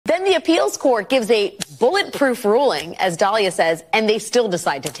appeals court gives a bulletproof ruling, as Dahlia says, and they still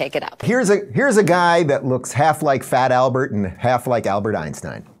decide to take it up. Here's a guy that looks half like Fat Albert and half like Albert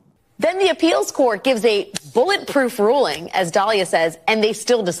Einstein. Then the appeals court gives a bulletproof ruling, as Dahlia says, and they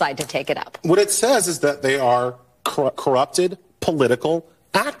still decide to take it up. What it says is that they are corrupted political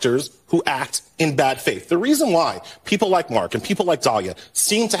actors who act in bad faith. The reason why people like Mark and people like Dahlia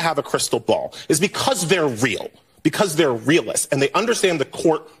seem to have a crystal ball is because they're real, because they're realists, and they understand the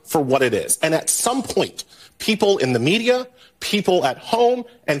court for what it is. And at some point, people in the media, people at home,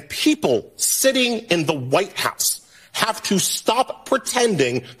 and people sitting in the White House have to stop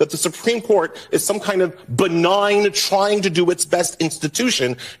pretending that the Supreme Court is some kind of benign, trying to do its best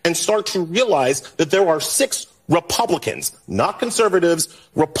institution and start to realize that there are 6 Republicans, not conservatives,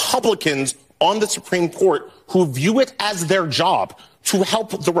 Republicans on the Supreme Court who view it as their job to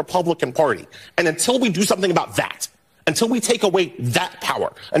help the Republican Party. And until we do something about that, until we take away that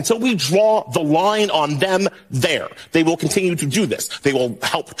power, until we draw the line on them there, they will continue to do this. They will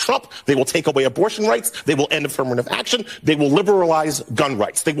help Trump. They will take away abortion rights. They will end affirmative action. They will liberalize gun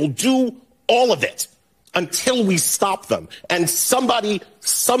rights. They will do all of it until we stop them. And somebody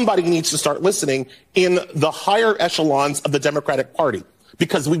needs to start listening in the higher echelons of the Democratic Party,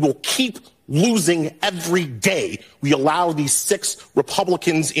 because we will keep losing every day we allow these 6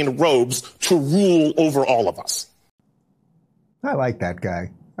 Republicans in robes to rule over all of us. I like that guy.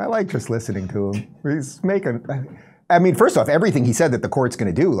 I like just listening to him. He's making, I mean, first off, everything he said that the court's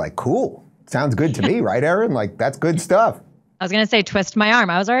going to do, like, cool. Sounds good to me, right, Arynne? Like, that's good stuff. I was going to say twist my arm.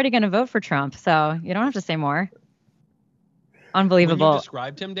 I was already going to vote for Trump, so you don't have to say more. Unbelievable. When you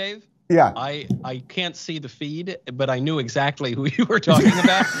described him, Dave, yeah, I can't see the feed, but I knew exactly who you were talking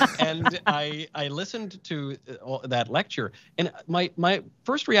about. And I listened to that lecture, and my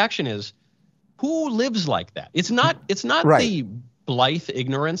first reaction is, who lives like that? It's not right. The blithe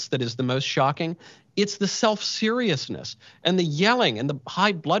ignorance that is the most shocking. It's the self-seriousness and the yelling and the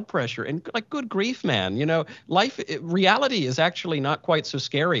high blood pressure and, like, good grief, man. You know, reality is actually not quite so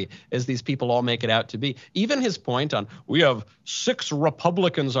scary as these people all make it out to be. Even his point on, we have 6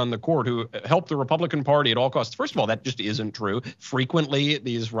 Republicans on the court who help the Republican Party at all costs. First of all, that just isn't true. Frequently,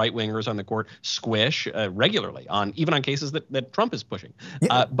 these right-wingers on the court squish regularly even on cases that Trump is pushing.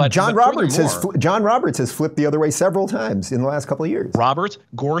 But John Roberts has flipped the other way several times in the last couple of years.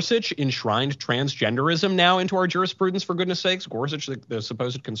 Gorsuch enshrined transgenderism now into our jurisprudence, for goodness sakes. Gorsuch, the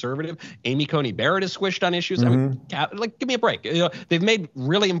supposed conservative. Amy Coney Barrett is squished on issues. Mm-hmm. I mean, give me a break. You know, they've made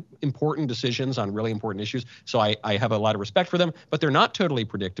really important decisions on really important issues, so I have a lot of respect for them, but they're not totally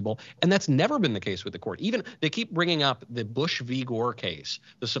predictable, and that's never been the case with the court. Even they keep bringing up the Bush v. Gore case,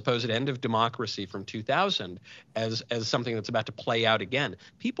 the supposed end of democracy from 2000, as something that's about to play out again.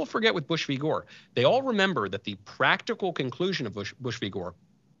 People forget with Bush v. Gore. They all remember that the practical conclusion of Bush v. Gore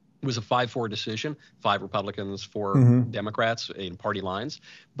was a 5-4 decision, 5 Republicans, 4 Democrats in party lines.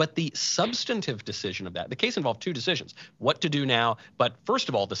 But the substantive decision of that, the case involved 2 decisions, what to do now. But first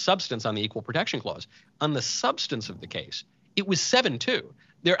of all, the substance on the Equal Protection Clause. On the substance of the case, it was 7-2.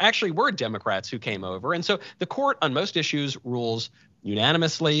 There actually were Democrats who came over. And so the court on most issues rules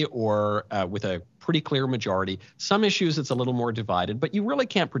unanimously or with a pretty clear majority. Some issues it's a little more divided, but you really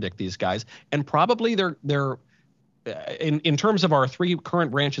can't predict these guys. And probably they're in terms of our 3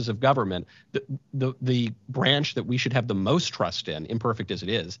 current branches of government, the branch that we should have the most trust in, imperfect as it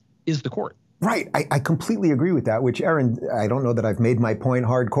is the court. Right. I completely agree with that, which, Arynne, I don't know that I've made my point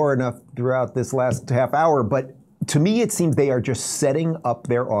hardcore enough throughout this last half hour, but to me it seems they are just setting up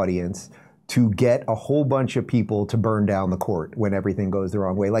their audience to get a whole bunch of people to burn down the court when everything goes the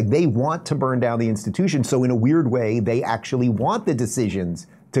wrong way. Like, they want to burn down the institution, so in a weird way, they actually want the decisions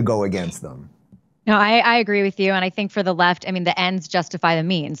to go against them. No, I agree with you. And I think for the left, I mean, the ends justify the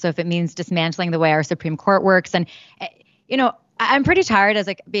means. So if it means dismantling the way our Supreme Court works, and, you know, I'm pretty tired as,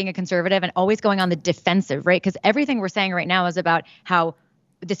 like, being a conservative and always going on the defensive, right? Because everything we're saying right now is about how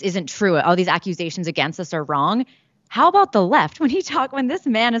this isn't true. All these accusations against us are wrong. How about the left? When this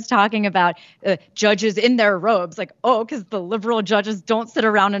man is talking about judges in their robes, like, oh, because the liberal judges don't sit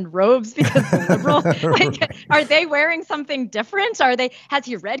around in robes because the liberals, like, are they wearing something different? Has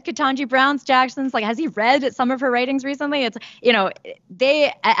he read Ketanji Brown's Jackson's? Like, has he read some of her writings recently? It's, you know,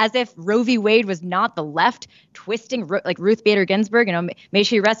 they, as if Roe v. Wade was not the left twisting, like Ruth Bader Ginsburg, you know, may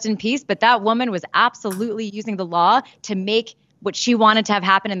she rest in peace. But that woman was absolutely using the law to make what she wanted to have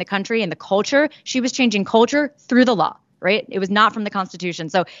happen in the country and the culture. She was changing culture through the law, right? It was not from the Constitution.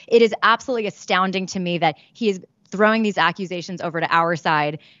 So it is absolutely astounding to me that he is throwing these accusations over to our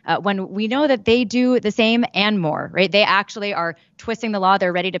side when we know that they do the same and more, right? They actually are twisting the law.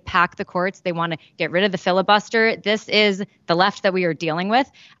 They're ready to pack the courts. They want to get rid of the filibuster. This is the left that we are dealing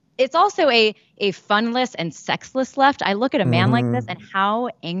with. it's also a funless and sexless left. I look at a man like this and how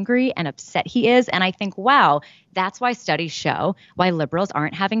angry and upset he is, and I think, wow, that's why studies show why liberals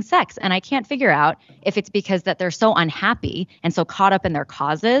aren't having sex. And I can't figure out if it's because that they're so unhappy and so caught up in their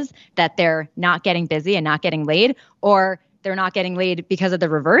causes that they're not getting busy and not getting laid, or they're not getting laid because of the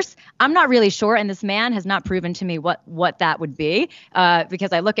reverse. I'm not really sure. And this man has not proven to me what that would be,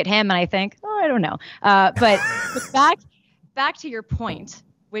 because I look at him and I think, oh, I don't know. But back to your point,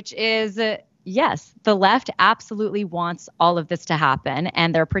 which is, yes, the left absolutely wants all of this to happen,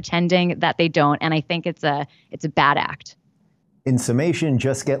 and they're pretending that they don't. And I think it's a bad act. In summation,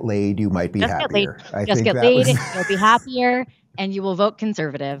 just get laid, you might be happier. Just get laid, you'll be happier, and you will vote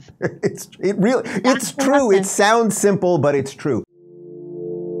conservative. It's true. It sounds simple, but it's true.